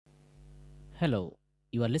Hello,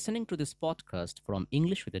 you are listening to this podcast from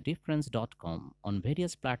EnglishWithADifference.com on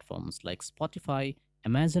various platforms like Spotify,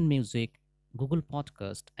 Amazon Music, Google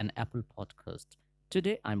Podcast, and Apple Podcast.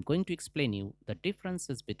 Today, I'm going to explain you the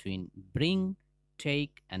differences between bring,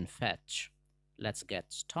 take, and fetch. Let's get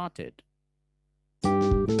started.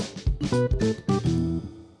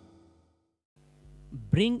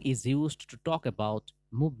 Bring is used to talk about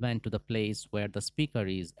movement to the place where the speaker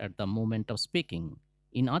is at the moment of speaking.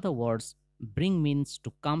 In other words, bring means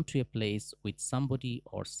to come to a place with somebody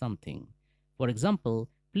or something. For example,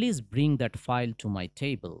 please bring that file to my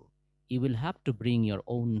table. You will have to bring your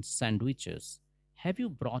own sandwiches. Have you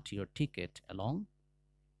brought your ticket along?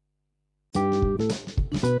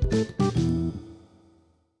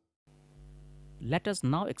 Let us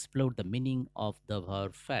now explore the meaning of the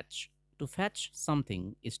verb fetch. To fetch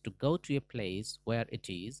something is to go to a place where it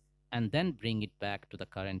is and then bring it back to the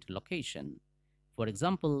current location. For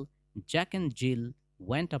example, Jack and Jill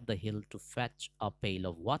went up the hill to fetch a pail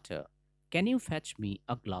of water. Can you fetch me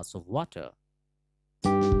a glass of water?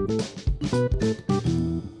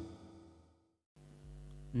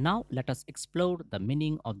 Now let us explore the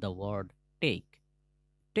meaning of the word take.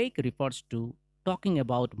 Take refers to talking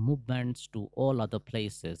about movements to all other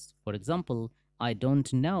places. For example, I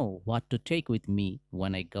don't know what to take with me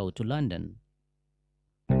when I go to London.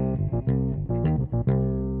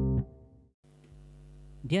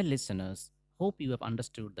 Dear listeners, hope you have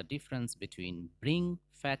understood the difference between bring,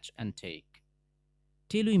 fetch, and take.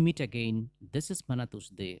 Till we meet again, this is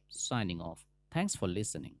Manatush De signing off. Thanks for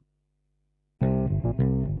listening.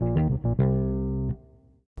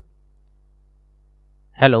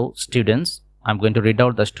 Hello, students. I'm going to read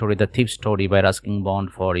out the story, The Thief Story, by Ruskin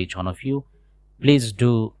Bond for each one of you. Please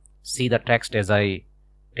do see the text as I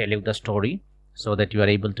tell you the story so that you are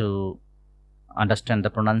able to understand the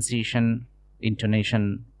pronunciation,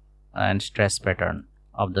 intonation, and stress pattern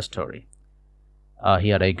of the story.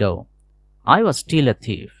 Here I go. I was still a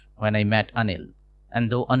thief when I met Anil,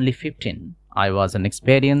 and though only 15, I was an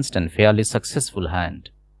experienced and fairly successful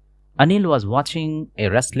hand. Anil was watching a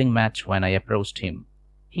wrestling match when I approached him.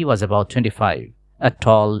 He was about 25, a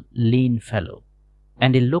tall, lean fellow,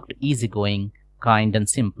 and he looked easygoing, kind, and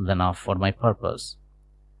simple enough for my purpose.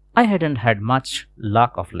 I hadn't had much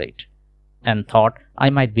luck of late, and thought I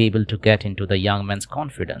might be able to get into the young man's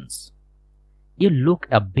confidence. You look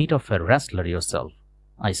a bit of a wrestler yourself,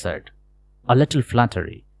 I said. A little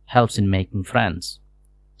flattery helps in making friends.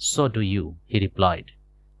 So do you, he replied,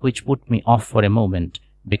 which put me off for a moment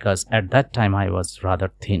because at that time I was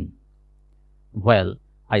rather thin. Well,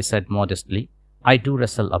 I said modestly, I do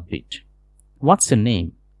wrestle a bit. What's your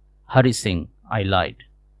name? Hari Singh, I lied.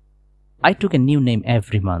 I took a new name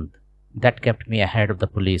every month. That kept me ahead of the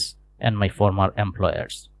police and my former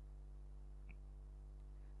employers.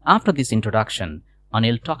 After this introduction,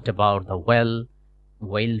 Anil talked about the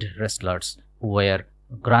well-oiled wrestlers who were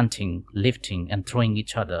grunting, lifting, and throwing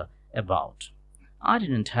each other about. I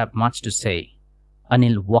didn't have much to say.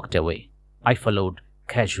 Anil walked away. I followed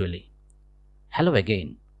casually. Hello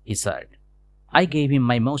again, he said. I gave him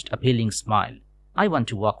my most appealing smile. I want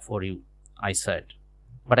to work for you, I said,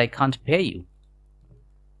 but I can't pay you.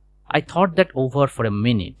 I thought that over for a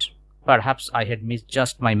minute. Perhaps I had missed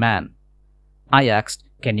just my man. I asked,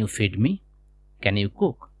 can you feed me? Can you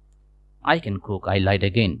cook? I can cook, I lied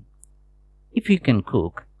again. If you can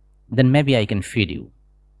cook, then maybe I can feed you.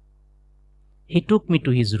 He took me to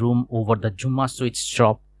his room over the Juma sweets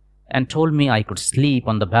shop and told me I could sleep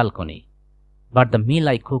on the balcony. But the meal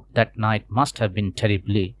I cooked that night must have been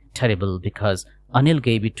terrible because Anil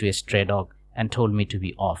gave it to a stray dog and told me to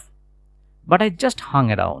be off. But I just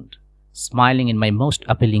hung around, smiling in my most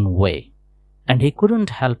appealing way, and he couldn't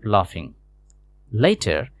help laughing.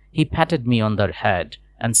 Later, he patted me on the head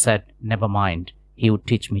and said, never mind, he would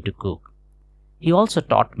teach me to cook. He also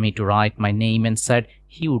taught me to write my name and said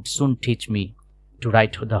he would soon teach me to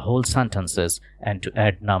write the whole sentences and to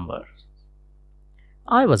add numbers.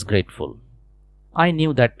 I was grateful. I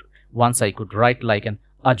knew that once I could write like an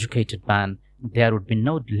educated man, there would be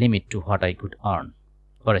no limit to what I could earn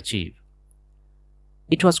or achieve.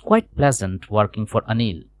 It was quite pleasant working for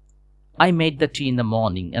Anil. I made the tea in the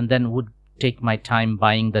morning and then would take my time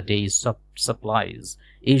buying the day's supplies,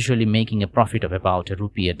 usually making a profit of about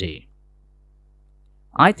 ₹1 a day.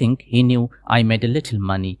 I think he knew I made a little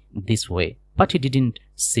money this way, but he didn't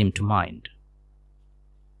seem to mind.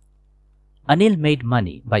 Anil made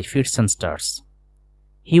money by fits and starts.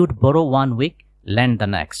 He would borrow 1 week, lend the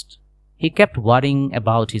next. He kept worrying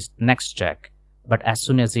about his next check, but as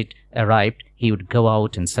soon as it arrived, he would go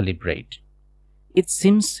out and celebrate. It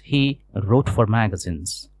seems he wrote for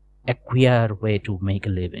magazines, a queer way to make a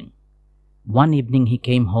living. One evening he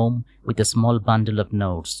came home with a small bundle of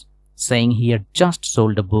notes, saying he had just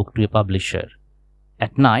sold a book to a publisher.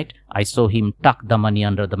 At night, I saw him tuck the money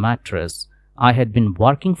under the mattress. I had been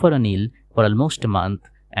working for Anil for almost a month,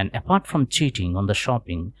 and apart from cheating on the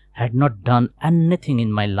shopping, had not done anything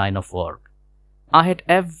in my line of work. I had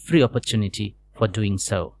every opportunity for doing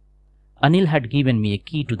so. Anil had given me a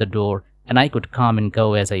key to the door, and I could come and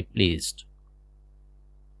go as I pleased.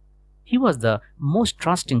 He was the most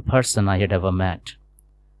trusting person I had ever met,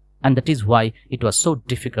 and that is why it was so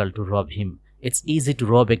difficult to rob him. It's easy to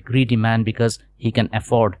rob a greedy man because he can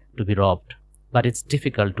afford to be robbed, but it's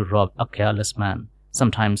difficult to rob a careless man.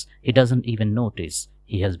 Sometimes he doesn't even notice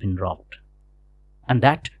he has been robbed, and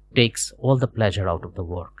that takes all the pleasure out of the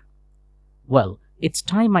work. Well, it's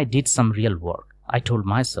time I did some real work, I told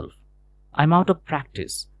myself. I'm out of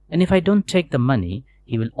practice, and if I don't take the money,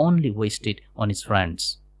 he will only waste it on his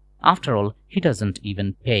friends. After all, he doesn't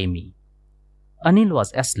even pay me. Anil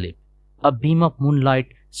was asleep. A beam of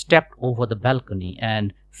moonlight stepped over the balcony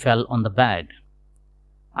and fell on the bed.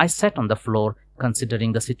 I sat on the floor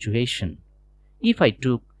considering the situation. If I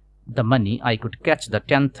took the money, I could catch the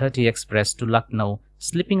 10:30 express to Lucknow.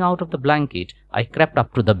 Slipping out of the blanket, I crept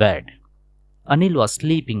up to the bed. Anil was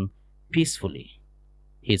sleeping peacefully.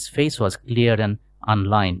 His face was clear and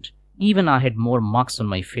unlined. Even I had more marks on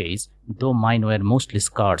my face, though mine were mostly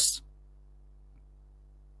scars.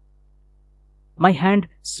 My hand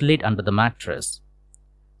slid under the mattress,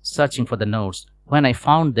 searching for the notes. When I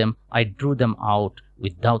found them, I drew them out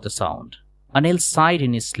without a sound. Anil sighed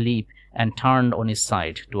in his sleep and turned on his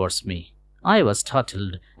side towards me. I was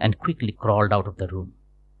startled and quickly crawled out of the room.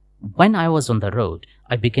 When I was on the road,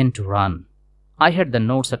 I began to run. I had the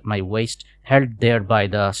notes at my waist, held there by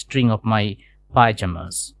the string of my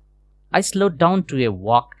pyjamas. I slowed down to a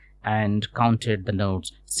walk and counted the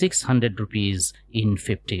notes, 600 rupees in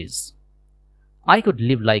 50s. I could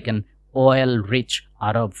live like an oil-rich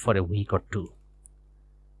Arab for a week or two.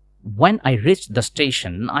 When I reached the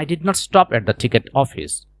station, I did not stop at the ticket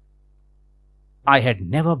office. I had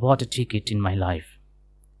never bought a ticket in my life,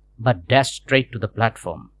 but dashed straight to the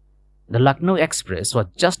platform. The Lucknow Express was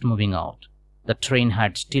just moving out. The train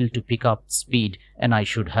had still to pick up speed, and I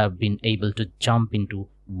should have been able to jump into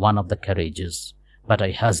one of the carriages, but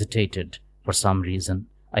I hesitated for some reason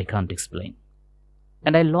I can't explain,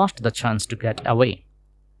 and I lost the chance to get away.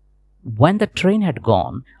 When the train had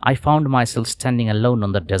gone, I found myself standing alone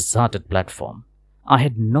on the deserted platform. I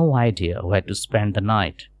had no idea where to spend the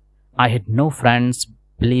night. I had no friends,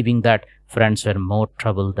 believing that friends were more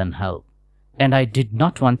trouble than help, and I did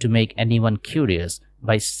not want to make anyone curious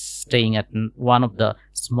by staying at one of the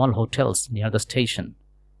small hotels near the station.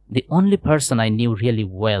 The only person I knew really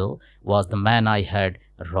well was the man I had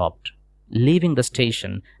robbed. Leaving the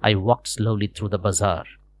station, I walked slowly through the bazaar.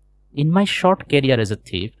 In my short career as a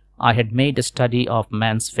thief, I had made a study of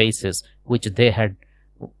men's faces when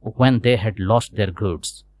they had lost their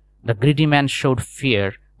goods. The greedy man showed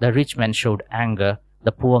fear, the rich man showed anger,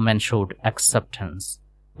 the poor man showed acceptance.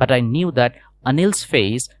 But I knew that Anil's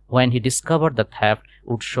face, when he discovered the theft,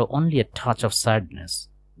 would show only a touch of sadness,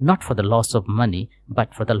 not for the loss of money,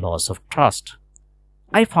 but for the loss of trust.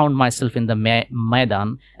 I found myself in the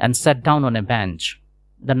Maidan and sat down on a bench.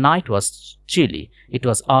 The night was chilly. It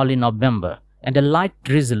was early November, and a light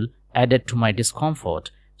drizzle added to my discomfort.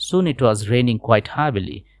 Soon it was raining quite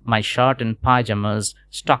heavily. My shirt and pyjamas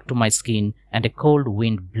stuck to my skin, and a cold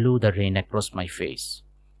wind blew the rain across my face.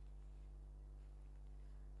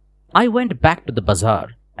 I went back to the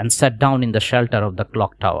bazaar and sat down in the shelter of the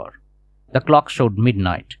clock tower. The clock showed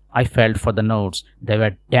midnight. I felt for the notes. They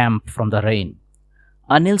were damp from the rain.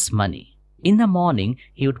 Anil's money. In the morning,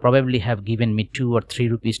 he would probably have given me 2 or 3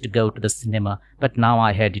 rupees to go to the cinema, but now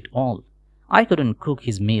I had it all. I couldn't cook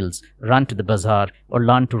his meals, run to the bazaar, or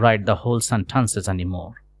learn to write the whole sentences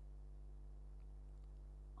anymore.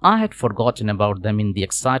 I had forgotten about them in the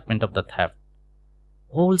excitement of the theft.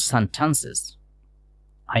 Whole sentences,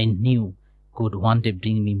 I knew, could one day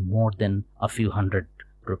bring me more than a few hundred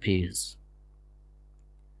rupees.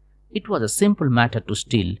 It was a simple matter to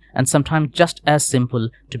steal, and sometimes just as simple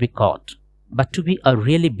to be caught. But to be a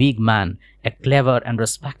really big man, a clever and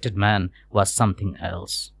respected man, was something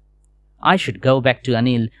else. I should go back to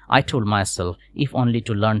Anil, I told myself, if only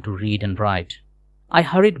to learn to read and write. I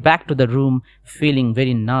hurried back to the room, feeling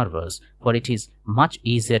very nervous, for it is much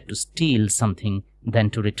easier to steal something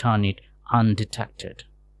than to return it undetected.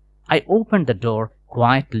 I opened the door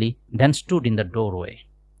quietly, then stood in the doorway.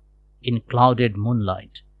 In clouded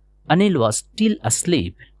moonlight, Anil was still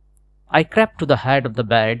asleep. I crept to the head of the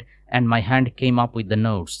bed, and my hand came up with the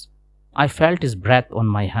notes. I felt his breath on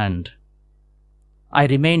my hand. I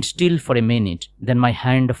remained still for a minute, then my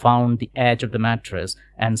hand found the edge of the mattress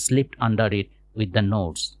and slipped under it with the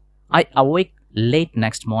notes. I awoke late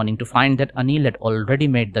next morning to find that Anil had already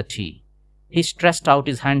made the tea. He stretched out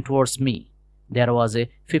his hand towards me. There was a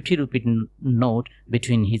 50-rupee note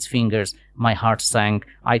between his fingers. My heart sank.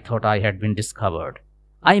 I thought I had been discovered.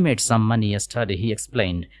 I made some money yesterday, he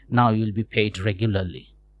explained. Now you will be paid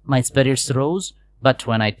regularly. My spirits rose, but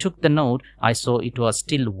when I took the note, I saw it was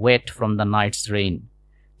still wet from the night's rain.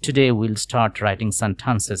 Today we'll start writing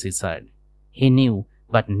sentences, he said. He knew,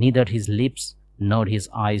 but neither his lips nor his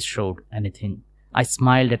eyes showed anything. I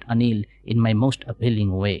smiled at Anil in my most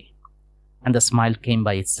appealing way, and the smile came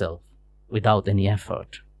by itself, without any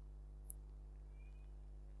effort.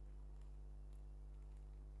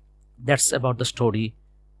 That's about the story,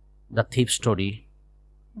 the thief story,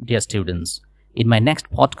 dear students. In my next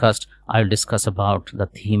podcast, I will discuss about the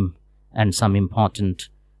theme and some important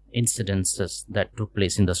incidences that took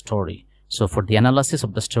place in the story. So for the analysis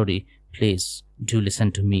of the story, please do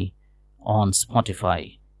listen to me on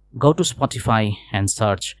Spotify. Go to Spotify and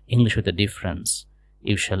search English with a Difference.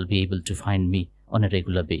 You shall be able to find me on a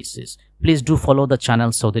regular basis. Please do follow the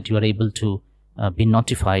channel so that you are able to be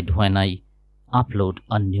notified when I upload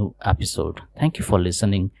a new episode. Thank you for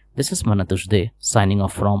listening. This is Manatush De signing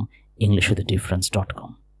off from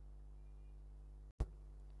EnglishWithADifference.com.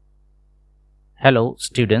 Hello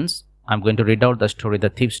students, I'm going to read out the story, The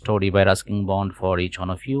Thief Story, by Ruskin Bond for each one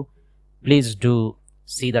of you. Please do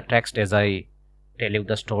see the text as I tell you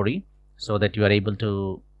the story so that you are able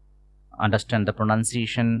to understand the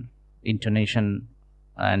pronunciation, intonation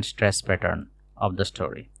and stress pattern of the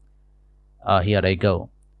story. Here I go.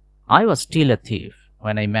 I was still a thief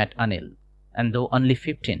when I met Anil, and though only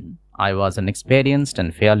 15, I was an experienced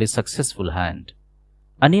and fairly successful hand.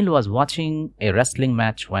 Anil was watching a wrestling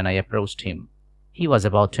match when I approached him. He was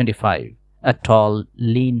about 25, a tall,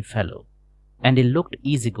 lean fellow, and he looked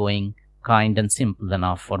easygoing, kind and simple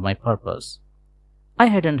enough for my purpose. I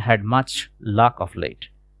hadn't had much luck of late,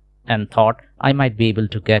 and thought I might be able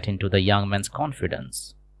to get into the young man's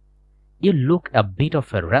confidence. You look a bit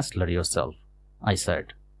of a wrestler yourself, I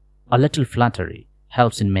said. A little flattery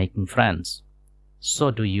helps in making friends.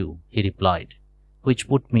 So do you, he replied, which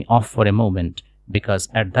put me off for a moment because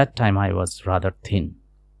at that time I was rather thin.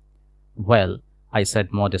 Well, I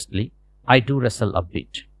said modestly, I do wrestle a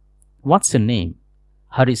bit. What's your name?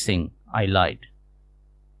 Hari Singh, I lied.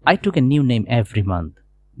 I took a new name every month.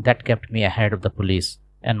 That kept me ahead of the police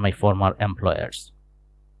and my former employers.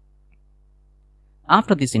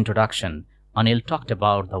 After this introduction, Anil talked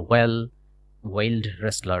about the well-oiled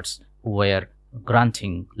wrestlers who were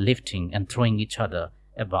grunting, lifting and throwing each other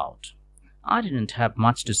about. I didn't have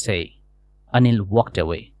much to say. Anil walked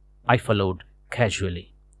away. I followed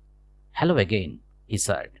casually. Hello again, he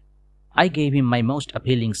said. I gave him my most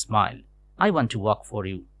appealing smile. I want to work for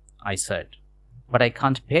you, I said, but I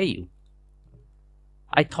can't pay you.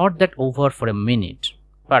 I thought that over for a minute.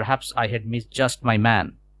 Perhaps I had missed just my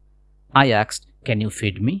man. I asked, can you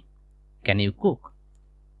feed me? Can you cook?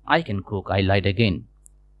 I can cook, I lied again.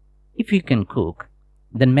 If you can cook,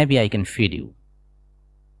 then maybe I can feed you.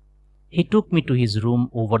 He took me to his room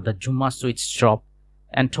over the Juma sweets shop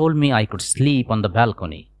and told me I could sleep on the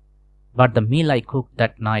balcony. But the meal I cooked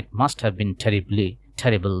that night must have been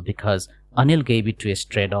terrible because Anil gave it to a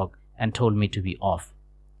stray dog and told me to be off.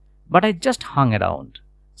 But I just hung around,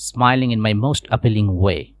 smiling in my most appealing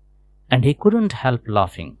way, and he couldn't help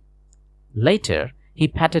laughing. Later, he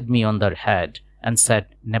patted me on the head and said,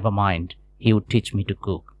 never mind, he would teach me to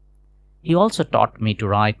cook. He also taught me to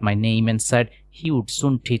write my name and said he would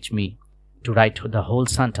soon teach me to write the whole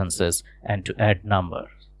sentences and to add numbers.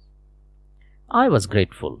 I was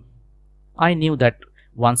grateful. I knew that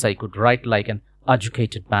once I could write like an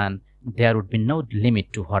educated man, there would be no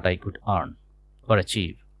limit to what I could earn or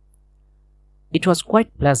achieve. It was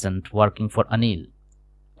quite pleasant working for Anil.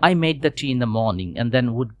 I made the tea in the morning and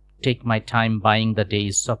then would take my time buying the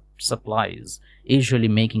day's supplies, usually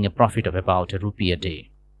making a profit of about ₹1 a day.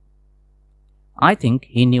 I think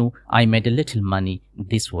he knew I made a little money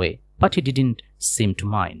this way, but he didn't seem to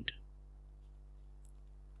mind.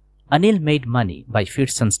 Anil made money by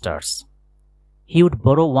fits and starts. He would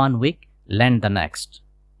borrow 1 week, lend the next.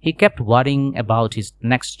 He kept worrying about his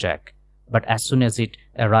next check, but as soon as it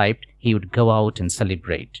arrived, he would go out and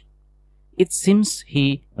celebrate. It seems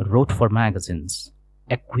he wrote for magazines,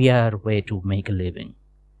 a queer way to make a living.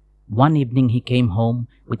 One evening he came home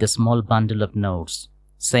with a small bundle of notes,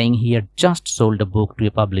 saying he had just sold a book to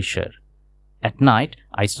a publisher. At night,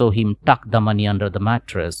 I saw him tuck the money under the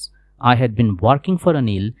mattress. I had been working for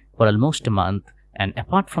Anil for almost a month, and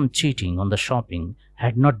apart from cheating on the shopping,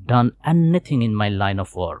 had not done anything in my line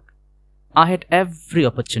of work. I had every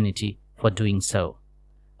opportunity for doing so.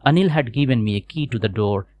 Anil had given me a key to the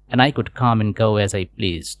door and I could come and go as I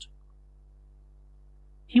pleased.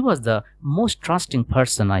 He was the most trusting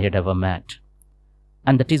person I had ever met.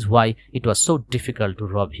 And that is why it was so difficult to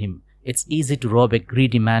rob him. It's easy to rob a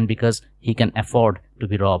greedy man because he can afford to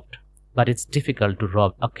be robbed. But it's difficult to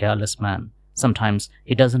rob a careless man. Sometimes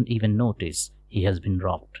he doesn't even notice he has been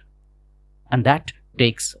robbed. And that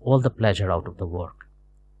takes all the pleasure out of the work.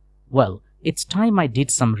 Well, it's time I did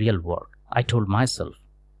some real work, I told myself.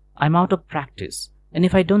 I'm out of practice, and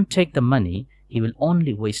if I don't take the money, he will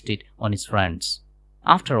only waste it on his friends.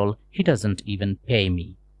 After all, he doesn't even pay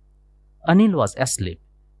me. Anil was asleep.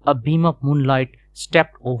 A beam of moonlight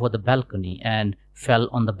stepped over the balcony and fell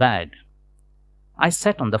on the bed. I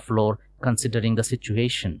sat on the floor considering the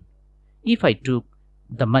situation. If I took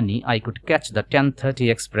the money, I could catch the 10:30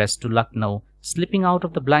 express to Lucknow. Slipping out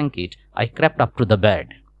of the blanket, I crept up to the bed.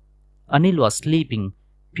 Anil was sleeping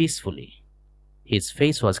peacefully. His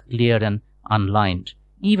face was clear and unlined.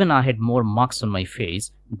 Even I had more marks on my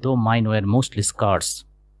face, though mine were mostly scars.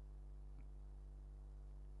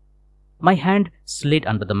 My hand slid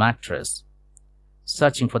under the mattress,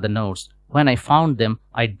 searching for the notes. When I found them,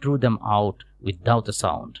 I drew them out without a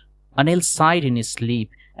sound. Anil sighed in his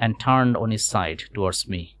sleep and turned on his side towards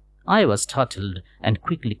me. I was startled and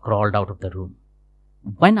quickly crawled out of the room.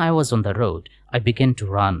 When I was on the road, I began to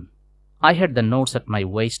run. I had the notes at my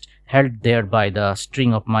waist, held there by the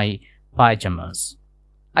string of my pyjamas.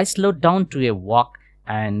 I slowed down to a walk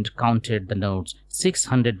and counted the notes,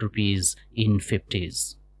 600 rupees in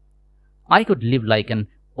 50s. I could live like an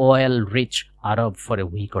oil-rich Arab for a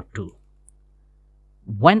week or two.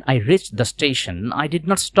 When I reached the station, I did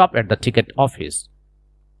not stop at the ticket office.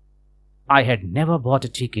 I had never bought a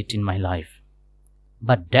ticket in my life,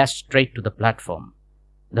 but dashed straight to the platform.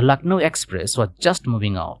 The Lucknow Express was just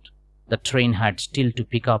moving out. The train had still to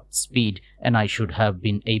pick up speed and I should have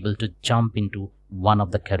been able to jump into one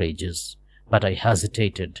of the carriages. But I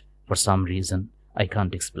hesitated for some reason I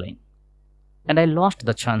can't explain. And I lost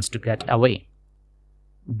the chance to get away.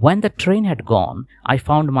 When the train had gone, I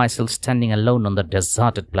found myself standing alone on the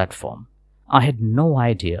deserted platform. I had no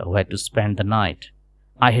idea where to spend the night.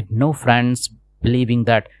 I had no friends, believing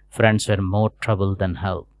that friends were more trouble than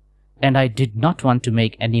help. And I did not want to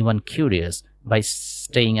make anyone curious by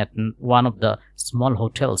staying at one of the small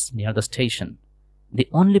hotels near the station. The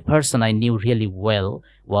only person I knew really well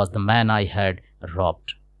was the man I had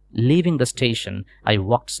robbed. Leaving the station, I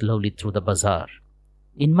walked slowly through the bazaar.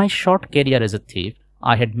 In my short career as a thief,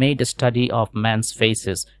 I had made a study of men's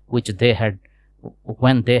faces when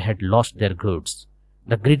they had lost their goods.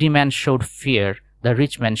 The greedy man showed fear, the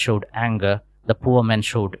rich man showed anger, the poor man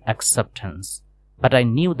showed acceptance. But I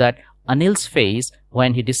knew that Anil's face,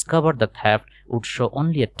 when he discovered the theft, would show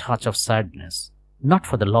only a touch of sadness, not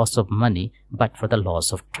for the loss of money, but for the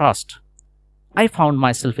loss of trust. I found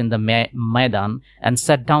myself in the Maidan and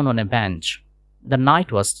sat down on a bench. The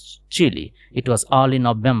night was chilly. It was early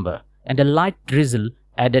November, and a light drizzle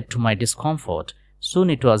added to my discomfort. Soon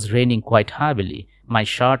it was raining quite heavily. My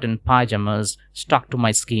shirt and pyjamas stuck to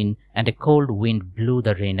my skin, and a cold wind blew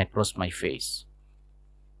the rain across my face.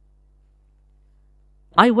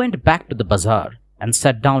 I went back to the bazaar and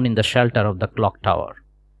sat down in the shelter of the clock tower.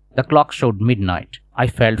 The clock showed midnight. I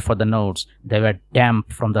felt for the notes. They were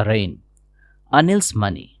damp from the rain. Anil's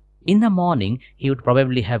money. In the morning, he would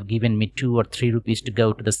probably have given me 2 or 3 rupees to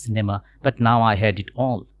go to the cinema, but now I had it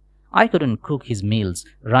all. I couldn't cook his meals,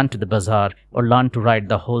 run to the bazaar, or learn to write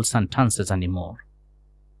the whole sentences anymore.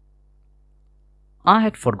 I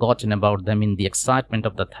had forgotten about them in the excitement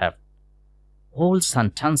of the theft. Whole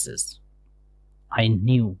sentences, I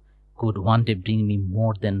knew, could one day bring me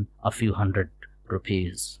more than a few hundred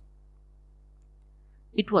rupees.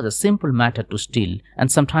 It was a simple matter to steal,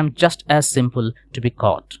 and sometimes just as simple to be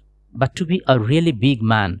caught. But to be a really big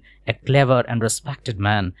man, a clever and respected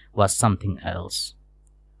man, was something else.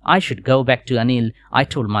 I should go back to Anil, I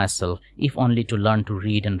told myself, if only to learn to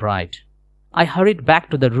read and write. I hurried back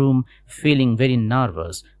to the room, feeling very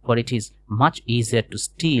nervous, for it is much easier to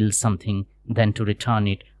steal something than to return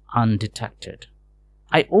it undetected.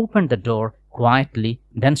 I opened the door quietly,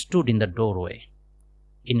 then stood in the doorway.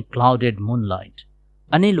 In clouded moonlight,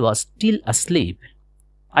 Anil was still asleep.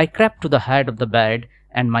 I crept to the head of the bed,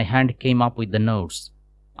 and my hand came up with the notes.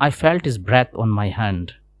 I felt his breath on my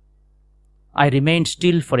hand. I remained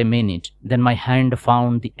still for a minute, then my hand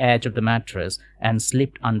found the edge of the mattress and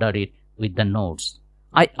slipped under it with the notes.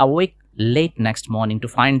 I awoke late next morning to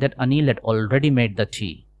find that Anil had already made the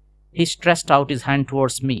tea. He stretched out his hand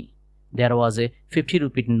towards me. There was a 50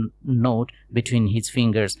 rupee note between his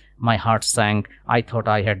fingers. My heart sank. I thought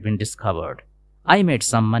I had been discovered. I made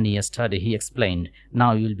some money yesterday, he explained.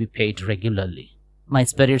 Now you will be paid regularly. My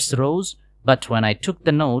spirits rose, but when I took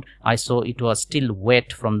the note, I saw it was still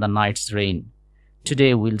wet from the night's rain.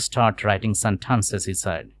 Today we'll start writing sentences, he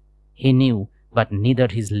said. He knew, but neither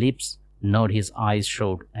his lips nor his eyes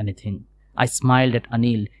showed anything. I smiled at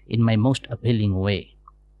Anil in my most appealing way,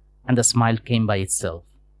 and the smile came by itself,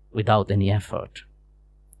 without any effort.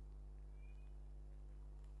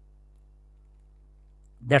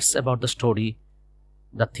 That's about the story,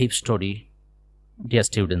 the thief story, dear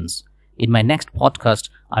students. In my next podcast,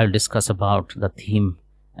 I'll discuss about the theme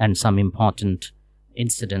and some important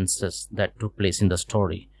incidences that took place in the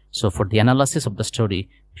story. So for the analysis of the story,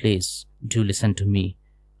 please do listen to me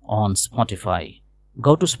on Spotify.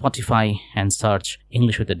 Go to Spotify and search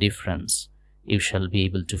English with a Difference. You shall be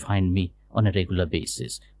able to find me on a regular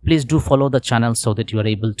basis. Please do follow the channel so that you are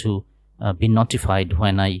able to be notified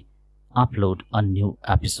when I upload a new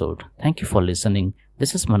episode. Thank you for listening.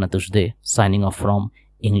 This is Manatush De signing off from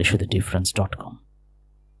EnglishWithADifference.com.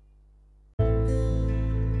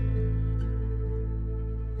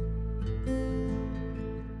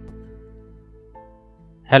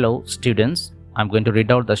 Hello students, I'm going to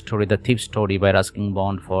read out the story, The Thief Story, by Ruskin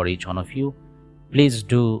Bond for each one of you. Please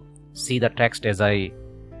do see the text as I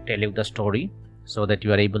tell you the story so that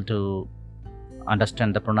you are able to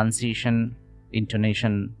understand the pronunciation,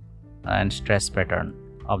 intonation and stress pattern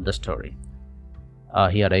of the story.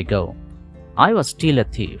 Here I go. I was still a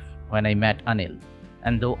thief when I met Anil,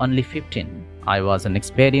 and though only 15, I was an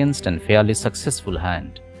experienced and fairly successful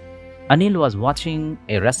hand. Anil was watching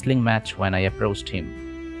a wrestling match when I approached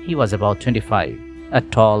him. He was about 25, a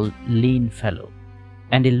tall, lean fellow,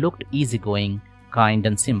 and he looked easygoing, kind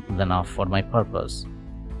and simple enough for my purpose.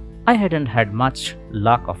 I hadn't had much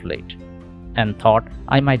luck of late, and thought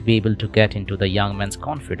I might be able to get into the young man's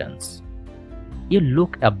confidence. You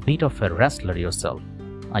look a bit of a wrestler yourself,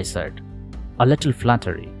 I said. A little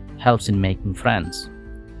flattery helps in making friends.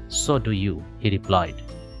 So do you, he replied,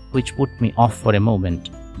 which put me off for a moment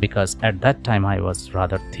because at that time I was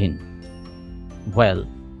rather thin. Well,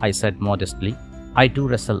 I said modestly, I do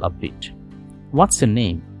wrestle a bit. What's your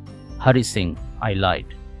name? Hari Singh, I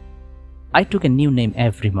lied. I took a new name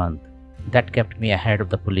every month. That kept me ahead of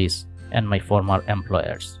the police and my former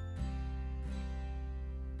employers.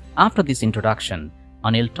 After this introduction,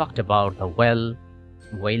 Anil talked about the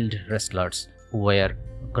well-oiled wrestlers who were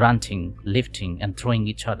grunting, lifting and throwing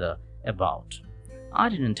each other about. I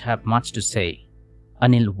didn't have much to say.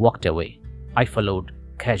 Anil walked away. I followed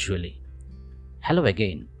casually. Hello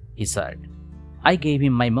again, he said. I gave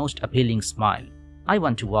him my most appealing smile. I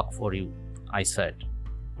want to work for you, I said,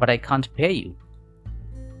 but I can't pay you.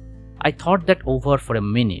 I thought that over for a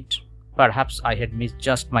minute. Perhaps I had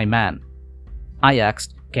misjudged my man. I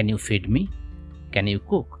asked, can you feed me? Can you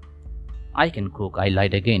cook? I can cook, I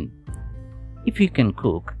lied again. If you can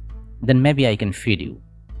cook, then maybe I can feed you.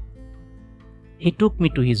 He took me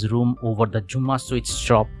to his room over the Juma Sweets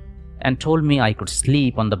shop and told me I could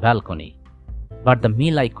sleep on the balcony. But the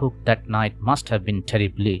meal I cooked that night must have been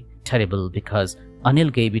terrible because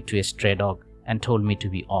Anil gave it to a stray dog and told me to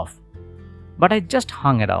be off. But I just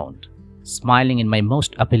hung around, smiling in my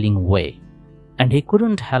most appealing way, and he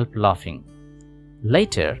couldn't help laughing.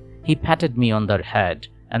 Later, he patted me on the head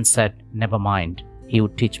and said, never mind, he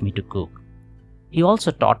would teach me to cook. He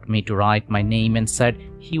also taught me to write my name and said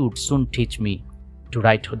he would soon teach me to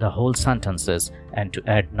write the whole sentences and to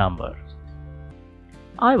add numbers.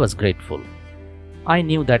 I was grateful. I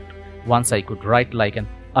knew that once I could write like an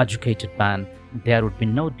educated man, there would be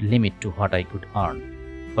no limit to what I could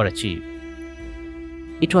earn or achieve.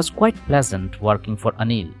 It was quite pleasant working for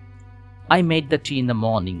Anil. I made the tea in the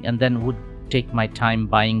morning and then would take my time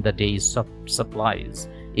buying the day's supplies,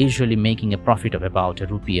 usually making a profit of about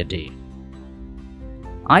 ₹1 a day.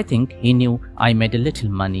 I think he knew I made a little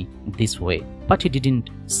money this way, but he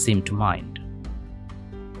didn't seem to mind.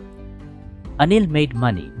 Anil made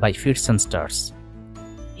money by fits and starts.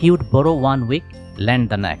 He would borrow 1 week, lend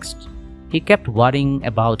the next. He kept worrying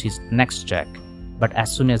about his next check, but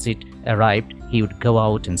as soon as it arrived, he would go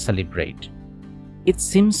out and celebrate. It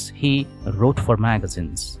seems he wrote for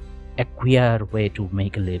magazines, a queer way to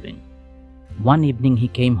make a living. One evening he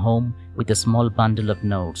came home with a small bundle of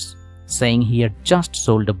notes, saying he had just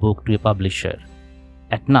sold a book to a publisher.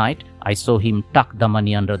 At night, I saw him tuck the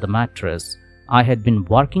money under the mattress. I had been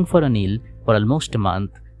working for Anil for almost a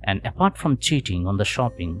month, and apart from cheating on the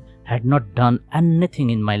shopping, had not done anything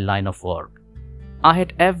in my line of work. I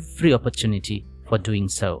had every opportunity for doing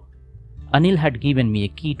so. Anil had given me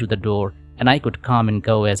a key to the door and I could come and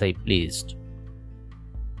go as I pleased.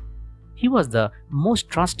 He was the most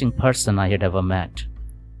trusting person I had ever met,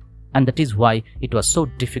 and that is why it was so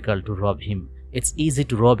difficult to rob him. It's easy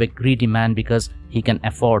to rob a greedy man because he can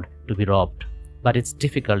afford to be robbed, but it's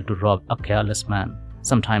difficult to rob a careless man.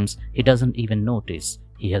 Sometimes he doesn't even notice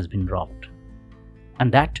he has been robbed,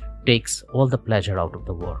 and that takes all the pleasure out of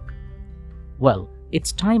the work. Well,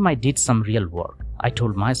 it's time I did some real work, I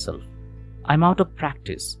told myself. I'm out of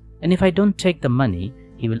practice, and if I don't take the money,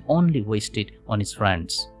 he will only waste it on his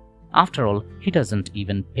friends. After all, he doesn't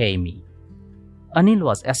even pay me. Anil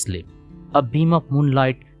was asleep. A beam of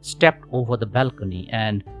moonlight stepped over the balcony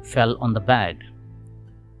and fell on the bed.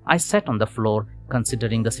 I sat on the floor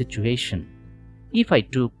considering the situation. If I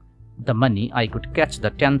took the money, I could catch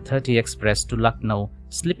the 10:30 express to Lucknow.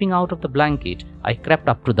 Slipping out of the blanket, I crept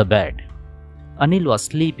up to the bed. Anil was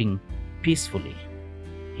sleeping peacefully.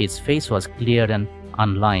 His face was clear and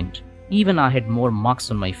unlined. Even I had more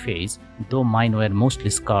marks on my face, though mine were mostly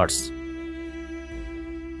scars.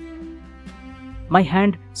 My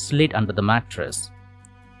hand slid under the mattress,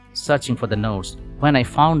 searching for the notes. When I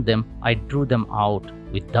found them, I drew them out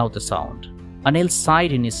without a sound. Anil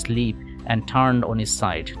sighed in his sleep and turned on his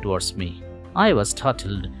side towards me. I was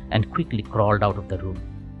startled and quickly crawled out of the room.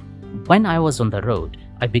 When I was on the road,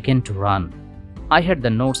 I began to run. I had the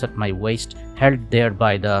notes at my waist, held there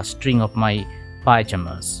by the string of my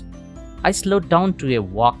pyjamas. I slowed down to a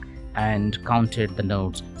walk and counted the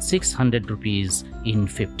notes, 600 rupees in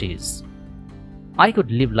 50s. I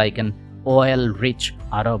could live like an oil-rich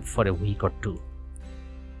Arab for a week or two.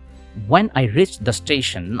 When I reached the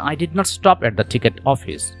station, I did not stop at the ticket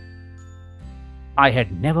office. I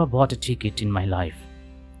had never bought a ticket in my life,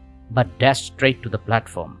 but dashed straight to the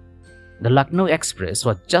platform. The Lucknow Express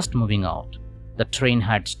was just moving out. The train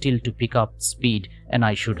had still to pick up speed, and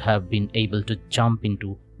I should have been able to jump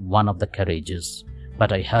into one of the carriages,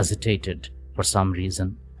 but I hesitated for some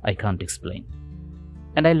reason I can't explain,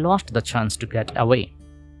 and I lost the chance to get away.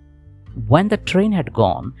 When the train had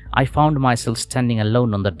gone, I found myself standing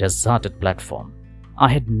alone on the deserted platform. I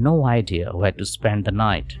had no idea where to spend the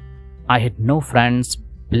night. I had no friends,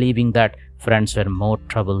 believing that friends were more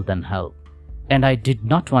trouble than help, and I did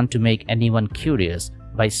not want to make anyone curious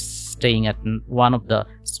by staying at one of the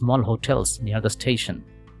small hotels near the station.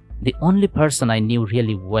 The only person I knew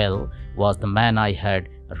really well was the man I had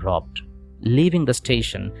robbed. Leaving the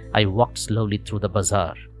station, I walked slowly through the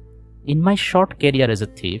bazaar. In my short career as a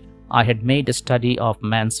thief, I had made a study of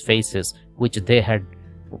men's faces when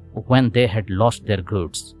they had lost their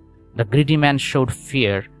goods. The greedy man showed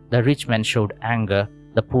fear, the rich man showed anger,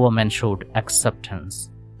 the poor man showed acceptance.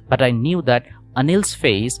 But I knew that Anil's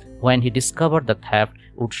face, when he discovered the theft,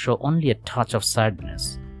 would show only a touch of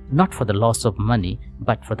sadness, not for the loss of money,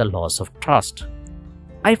 but for the loss of trust.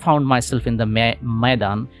 I found myself in the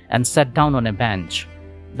Maidan and sat down on a bench.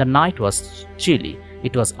 The night was chilly.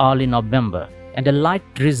 It was early November, and a light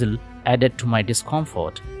drizzle added to my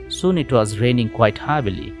discomfort. Soon it was raining quite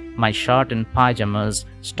heavily. My shirt and pyjamas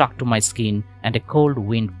stuck to my skin, and a cold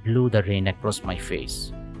wind blew the rain across my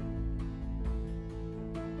face.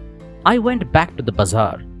 I went back to the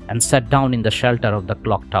bazaar and sat down in the shelter of the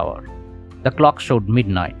clock tower. The clock showed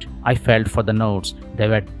midnight. I felt for the notes. They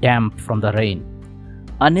were damp from the rain.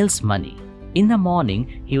 Anil's money. In the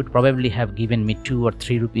morning, he would probably have given me 2 or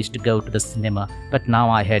 3 rupees to go to the cinema, but now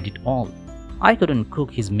I had it all. I couldn't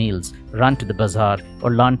cook his meals, run to the bazaar,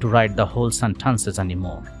 or learn to write the whole sentences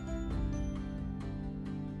anymore.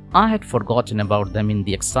 I had forgotten about them in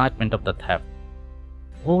the excitement of the theft.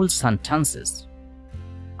 Whole sentences,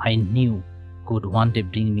 I knew, could one day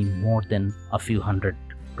bring me more than a few hundred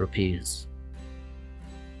rupees.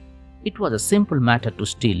 It was a simple matter to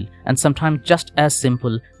steal, and sometimes just as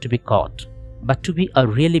simple to be caught. But to be a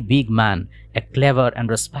really big man, a clever and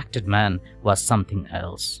respected man, was something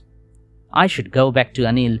else. I should go back to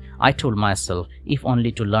Anil, I told myself, if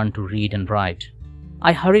only to learn to read and write.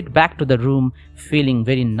 I hurried back to the room, feeling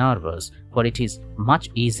very nervous, for it is much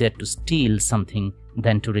easier to steal something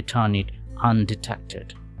than to return it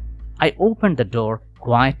undetected. I opened the door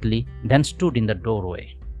quietly, then stood in the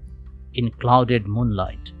doorway. In clouded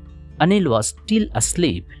moonlight, Anil was still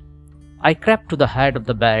asleep. I crept to the head of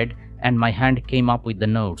the bed, and my hand came up with the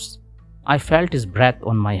notes. I felt his breath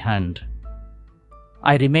on my hand.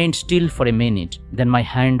 I remained still for a minute, then my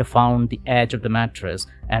hand found the edge of the mattress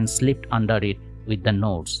and slipped under it with the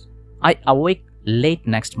notes. I awoke late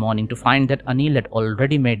next morning to find that Anil had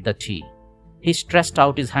already made the tea. He stretched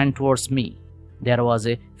out his hand towards me. There was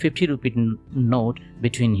a 50-rupee note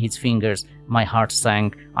between his fingers. My heart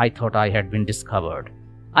sank. I thought I had been discovered.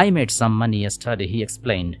 I made some money yesterday, he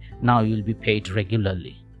explained. Now you will be paid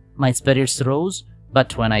regularly. My spirits rose,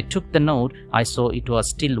 but when I took the note, I saw it was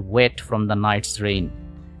still wet from the night's rain.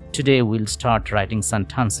 "Today we'll start writing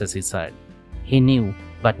sentences," he said. He knew,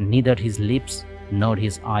 but neither his lips nor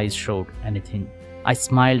his eyes showed anything. I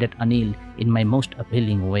smiled at Anil in my most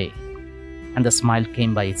appealing way, and the smile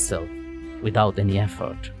came by itself, without any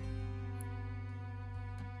effort.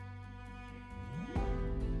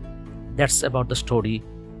 That's about the story,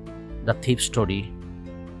 the thief story,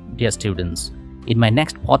 dear students. In my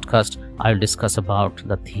next podcast, I'll discuss about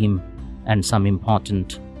the theme and some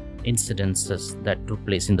important incidences that took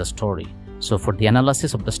place in the story. So for the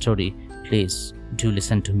analysis of the story, please do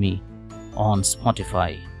listen to me on Spotify.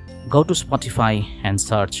 Go to Spotify and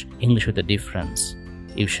search English with a Difference.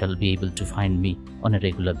 You shall be able to find me on a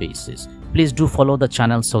regular basis. Please do follow the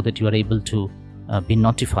channel so that you are able to be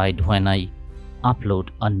notified when I upload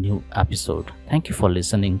a new episode. Thank you for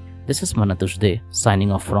listening. This is Manatush De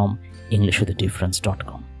signing off from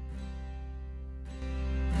EnglishWithADifference.com.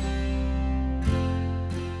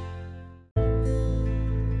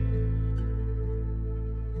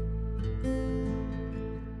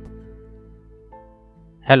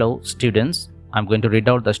 Hello students, I'm going to read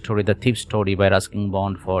out the story, The Thief Story, by Ruskin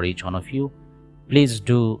Bond for each one of you. Please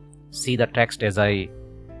do see the text as I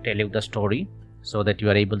tell you the story so that you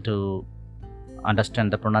are able to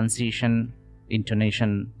understand the pronunciation,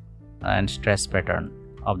 intonation and stress pattern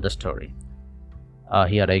of the story.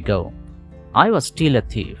 Here I go. I was still a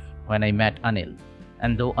thief when I met Anil,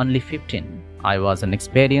 and though only 15, I was an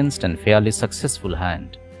experienced and fairly successful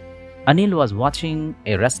hand. Anil was watching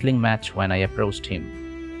a wrestling match when I approached him.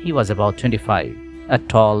 He was about 25, a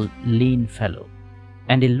tall, lean fellow,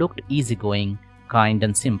 and he looked easygoing, kind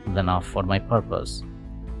and simple enough for my purpose.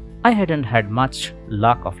 I hadn't had much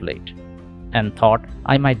luck of late, and thought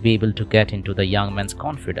I might be able to get into the young man's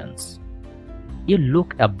confidence. "You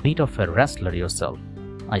look a bit of a wrestler yourself,"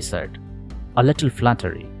 I said. "A little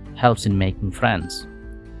flattery helps in making friends."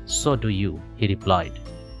 "So do you," he replied,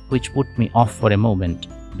 which put me off for a moment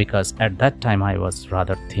because at that time I was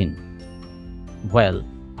rather thin. "Well,"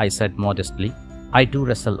 I said modestly, "I do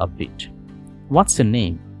wrestle a bit." "What's your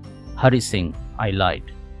name?" "Hari Singh," I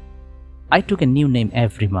lied. I took a new name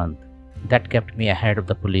every month. That kept me ahead of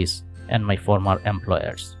the police and my former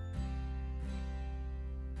employers.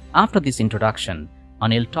 After this introduction,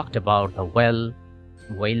 Anil talked about the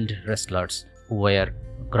well-oiled wrestlers who were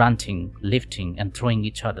grunting, lifting and throwing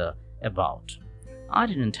each other about. I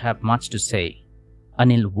didn't have much to say.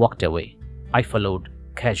 Anil walked away. I followed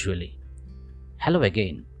casually. "Hello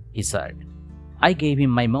again," he said. I gave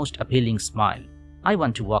him my most appealing smile. "I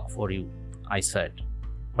want to work for you," I said,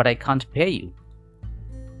 "but I can't pay you."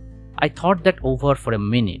 I thought that over for a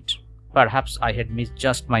minute. Perhaps I had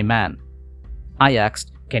misjudged my man. I asked,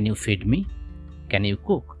 "Can you feed me? Can you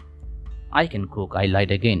cook?" "I can cook," I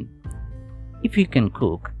lied again. "If you can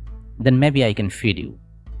cook, then maybe I can feed you."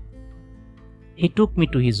 He took me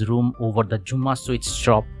to his room over the Juma Sweets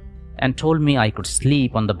shop and told me I could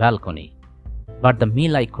sleep on the balcony. But the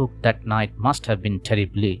meal I cooked that night must have been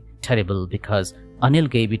terrible because Anil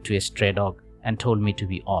gave it to a stray dog and told me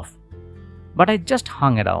to be off. But I just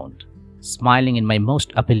hung around, smiling in my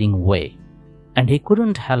most appealing way, and he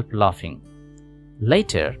couldn't help laughing.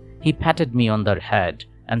 Later, he patted me on the head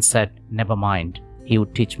and said, never mind, he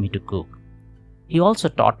would teach me to cook. He also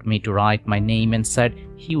taught me to write my name and said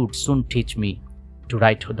he would soon teach me to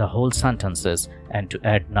write the whole sentences and to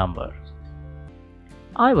add numbers.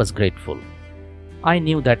 I was grateful. I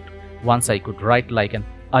knew that once I could write like an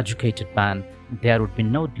educated man, there would be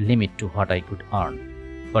no limit to what I could earn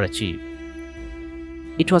or achieve.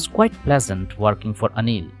 It was quite pleasant working for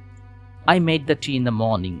Anil. I made the tea in the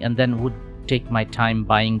morning and then would take my time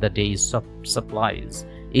buying the day's supplies,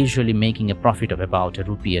 usually making a profit of about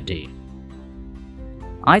 ₹1 a day.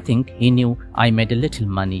 I think he knew I made a little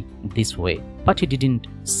money this way, but he didn't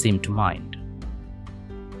seem to mind.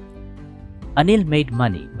 Anil made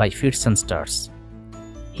money by fits and starts.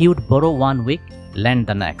 He would borrow 1 week, lend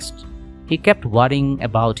the next. He kept worrying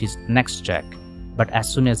about his next check, but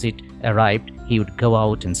as soon as it arrived, he would go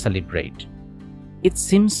out and celebrate. It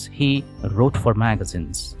seems he wrote for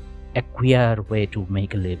magazines, a queer way to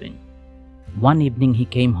make a living. One evening he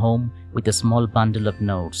came home with a small bundle of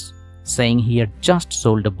notes, saying he had just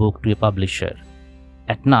sold a book to a publisher.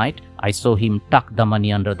 At night, I saw him tuck the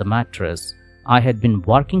money under the mattress. I had been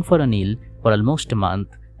working for Anil for almost a month,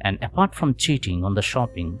 and apart from cheating on the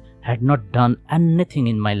shopping, had not done anything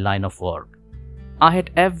in my line of work. I had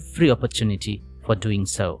every opportunity for doing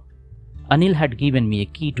so. Anil had given me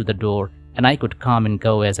a key to the door, and I could come and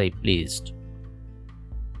go as I pleased.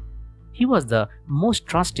 He was the most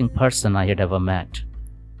trusting person I had ever met.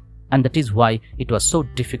 And that is why it was so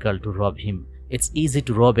difficult to rob him. It's easy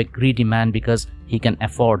to rob a greedy man because he can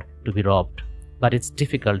afford to be robbed. But it's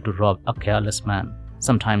difficult to rob a careless man.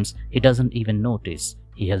 Sometimes he doesn't even notice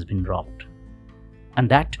he has been robbed. And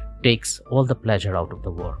that takes all the pleasure out of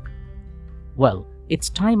the work. Well, it's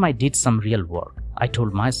time I did some real work, I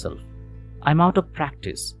told myself. I'm out of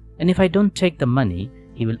practice, and if I don't take the money,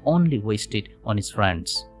 he will only waste it on his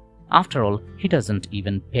friends. After all, he doesn't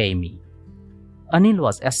even pay me. Anil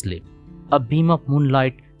was asleep. A beam of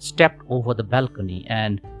moonlight stepped over the balcony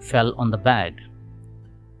and fell on the bed.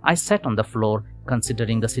 I sat on the floor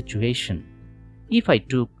considering the situation. If I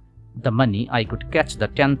took the money, I could catch the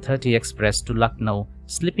 10:30 express to Lucknow.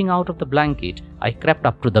 Slipping out of the blanket, I crept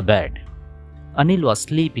up to the bed. Anil was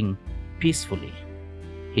sleeping peacefully.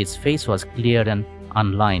 His face was clear and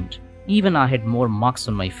unlined. Even I had more marks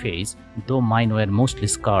on my face, though mine were mostly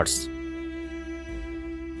scars.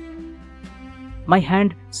 My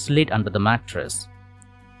hand slid under the mattress,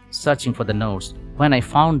 searching for the notes. When I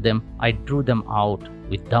found them, I drew them out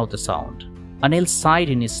without a sound. Anil sighed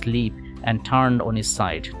in his sleep and turned on his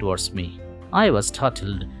side towards me. I was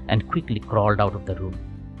startled and quickly crawled out of the room.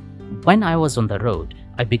 When I was on the road,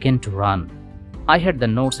 I began to run. I had the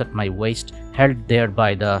notes at my waist, held there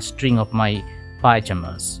by the string of my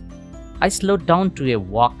pyjamas. I slowed down to a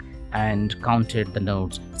walk and counted the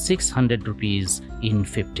notes, 600 rupees in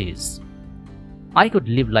 50s. I could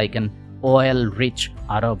live like an oil-rich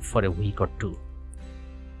Arab for a week or two.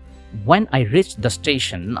 When I reached the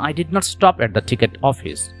station, I did not stop at the ticket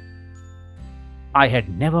office. I had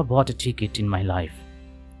never bought a ticket in my life,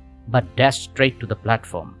 but dashed straight to the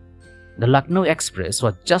platform. The Lucknow Express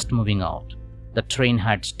was just moving out. The train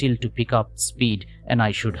had still to pick up speed, and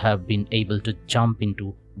I should have been able to jump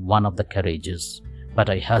into one of the carriages. But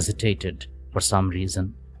I hesitated for some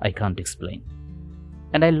reason I can't explain,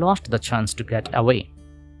 and I lost the chance to get away.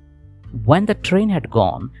 When the train had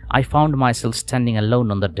gone, I found myself standing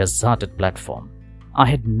alone on the deserted platform. I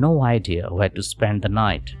had no idea where to spend the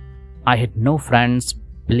night. I had no friends,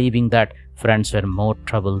 believing that friends were more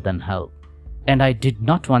trouble than help, and I did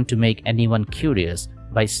not want to make anyone curious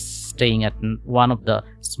by staying at one of the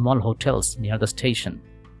small hotels near the station.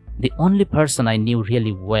 The only person I knew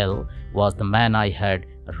really well was the man I had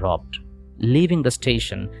robbed. Leaving the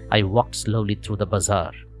station, I walked slowly through the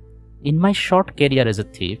bazaar. In my short career as a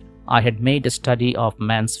thief, I had made a study of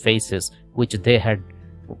men's faces when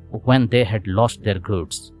they had lost their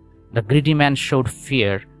goods. The greedy man showed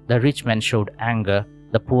fear, the rich man showed anger,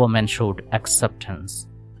 the poor man showed acceptance.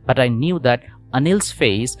 But I knew that Anil's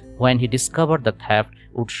face, when he discovered the theft,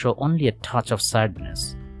 would show only a touch of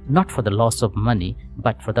sadness, not for the loss of money,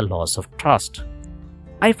 but for the loss of trust.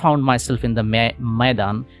 I found myself in the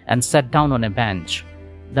Maidan and sat down on a bench.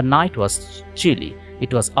 The night was chilly.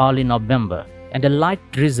 It was early November, and a light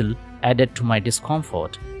drizzle added to my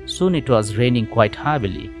discomfort. Soon it was raining quite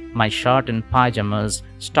heavily. My shirt and pyjamas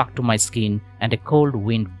stuck to my skin, and a cold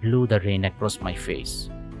wind blew the rain across my face.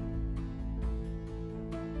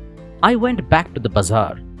 I went back to the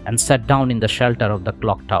bazaar and sat down in the shelter of the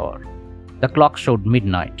clock tower. The clock showed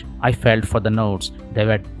midnight. I felt for the notes. They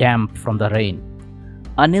were damp from the rain.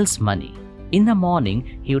 Anil's money. In the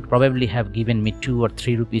morning, he would probably have given me 2 or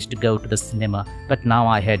 3 rupees to go to the cinema, but now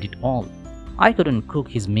I had it all. I couldn't cook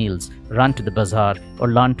his meals, run to the bazaar, or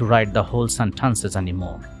learn to write the whole sentences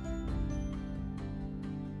anymore.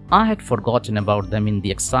 I had forgotten about them in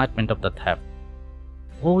the excitement of the theft.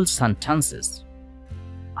 Whole sentences,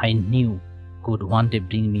 I knew, could one day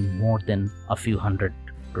bring me more than a few hundred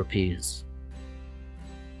rupees.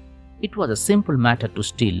 It was a simple matter to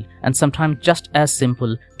steal, and sometimes just as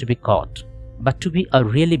simple to be caught. But to be a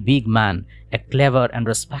really big man, a clever and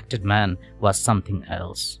respected man, was something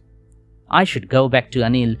else. I should go back to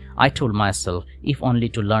Anil, I told myself, if only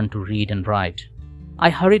to learn to read and write. I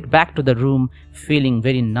hurried back to the room, feeling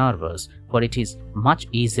very nervous, for it is much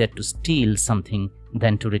easier to steal something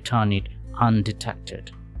than to return it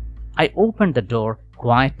undetected. I opened the door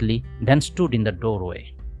quietly, then stood in the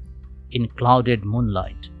doorway. In clouded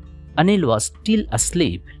moonlight, Anil was still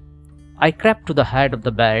asleep. I crept to the head of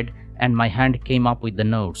the bed, and my hand came up with the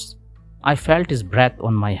notes. I felt his breath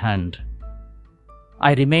on my hand.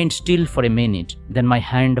 I remained still for a minute, then my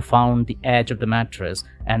hand found the edge of the mattress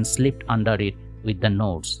and slipped under it with the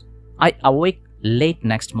notes. I awoke late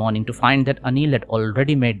next morning to find that Anil had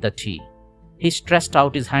already made the tea. He stretched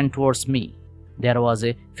out his hand towards me. There was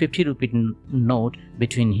a 50-rupee note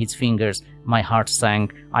between his fingers. My heart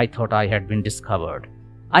sank. I thought I had been discovered.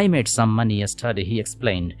 I made some money yesterday, he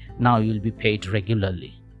explained. Now you will be paid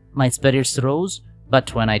regularly. My spirits rose,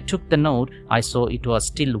 but when I took the note, I saw it was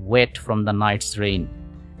still wet from the night's rain.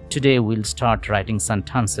 Today we'll start writing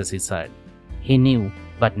sentences, he said. He knew,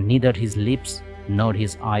 but neither his lips nor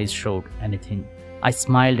his eyes showed anything. I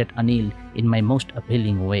smiled at Anil in my most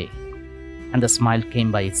appealing way, and the smile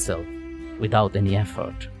came by itself, without any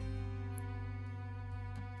effort.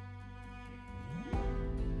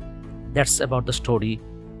 That's about the story,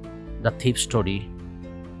 the thief story,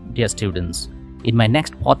 dear students. In my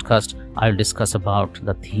next podcast, I'll discuss about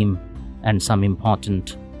the theme and some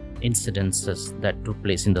important incidences that took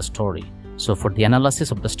place in the story. So for the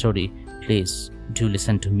analysis of the story, please do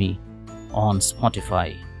listen to me on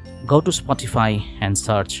Spotify. Go to Spotify and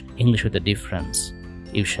search English with a Difference.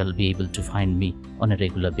 You shall be able to find me on a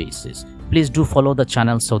regular basis. Please do follow the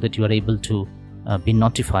channel so that you are able to be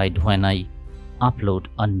notified when I upload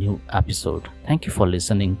a new episode. Thank you for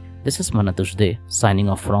listening. This is Manatush De signing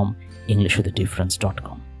off from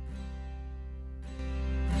EnglishWithADifference.com.